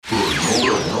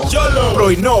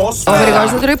Πρωινός. Ο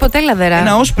Γρηγόρης δεν τρώει ποτέ λαδερά.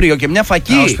 Ένα όσπριο και μια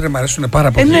φακή. Τα όσπρια μου αρέσουν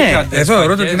πάρα πολύ. Ναι. Εδώ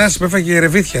ρώτα την Άση που έφαγε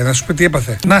ρεβίθια, να σου πει τι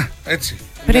έπαθε. Να, έτσι.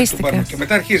 Πρίστηκα. Και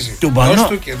μετά αρχίζει. Τουμπανό. Δώσ'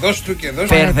 του και δώσ' του και δώσ'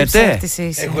 του. Παίρνετε.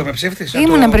 Εγώ είμαι ψεύτης.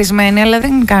 Ήμουν πρισμένη, αλλά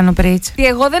δεν κάνω πρίτσι.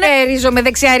 Εγώ δεν ρίζομαι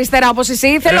δεξιά-αριστερά όπως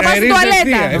εσύ. Θέλω να πάω στην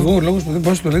τουαλέτα. Εγώ ο λόγος που δεν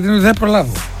πάω στην τουαλέτα είναι ότι δεν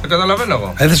προλάβω. Δεν καταλαβαίνω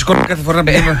εγώ. Δεν σηκώνω κάθε φορά να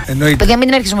πηγαίνω. Εννοείται. Παιδιά,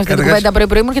 μην έρχεσαι με αυτή την κουβέντα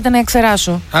πρωί-πρωί μου και να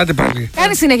εξεράσω. Άντε πάλι.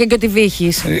 Κάνει συνέχεια και ότι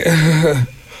βύχεις.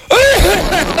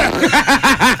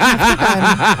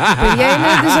 Παιδιά,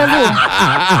 είναι ντεζαβού.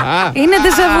 Είναι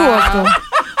ντεζαβού αυτό.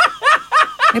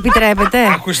 Επιτρέπετε.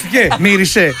 Ακούστηκε,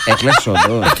 μύρισε. Έκλαψε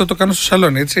όντως. Αυτό το κάνω στο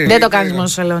σαλόνι, έτσι. Δεν το κάνεις μόνο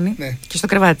στο σαλόνι. Ναι. Και στο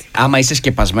κρεβάτι. Άμα είσαι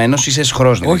σκεπασμένος, είσαι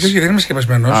σχρός. Όχι, όχι, δεν είμαι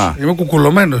σκεπασμένος. Είμαι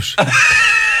κουκουλωμένος.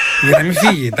 Για να μην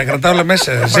φύγει, τα κρατάω όλα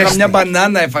μέσα. Έφαγα μια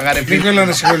μπανάνα, έφαγα ρε φίλε. Θέλω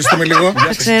να συγχωριστούμε λίγο.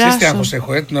 Ξέρεις τι άγχος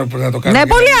έχω, την ώρα που να το κάνω. Ναι,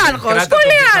 πολύ άγχος. Κράτα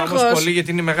Πολύ το όμως άγχος. πολύ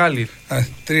γιατί είναι μεγάλη.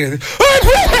 3, 2.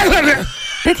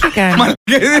 Τέτοια κάνει.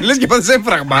 Λες και πάθεις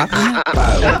έμφραγμα.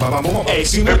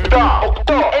 6 με 7,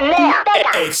 8, 9,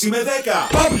 6 με 10.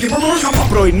 Πάμε και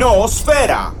πρωινό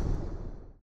σφαίρα.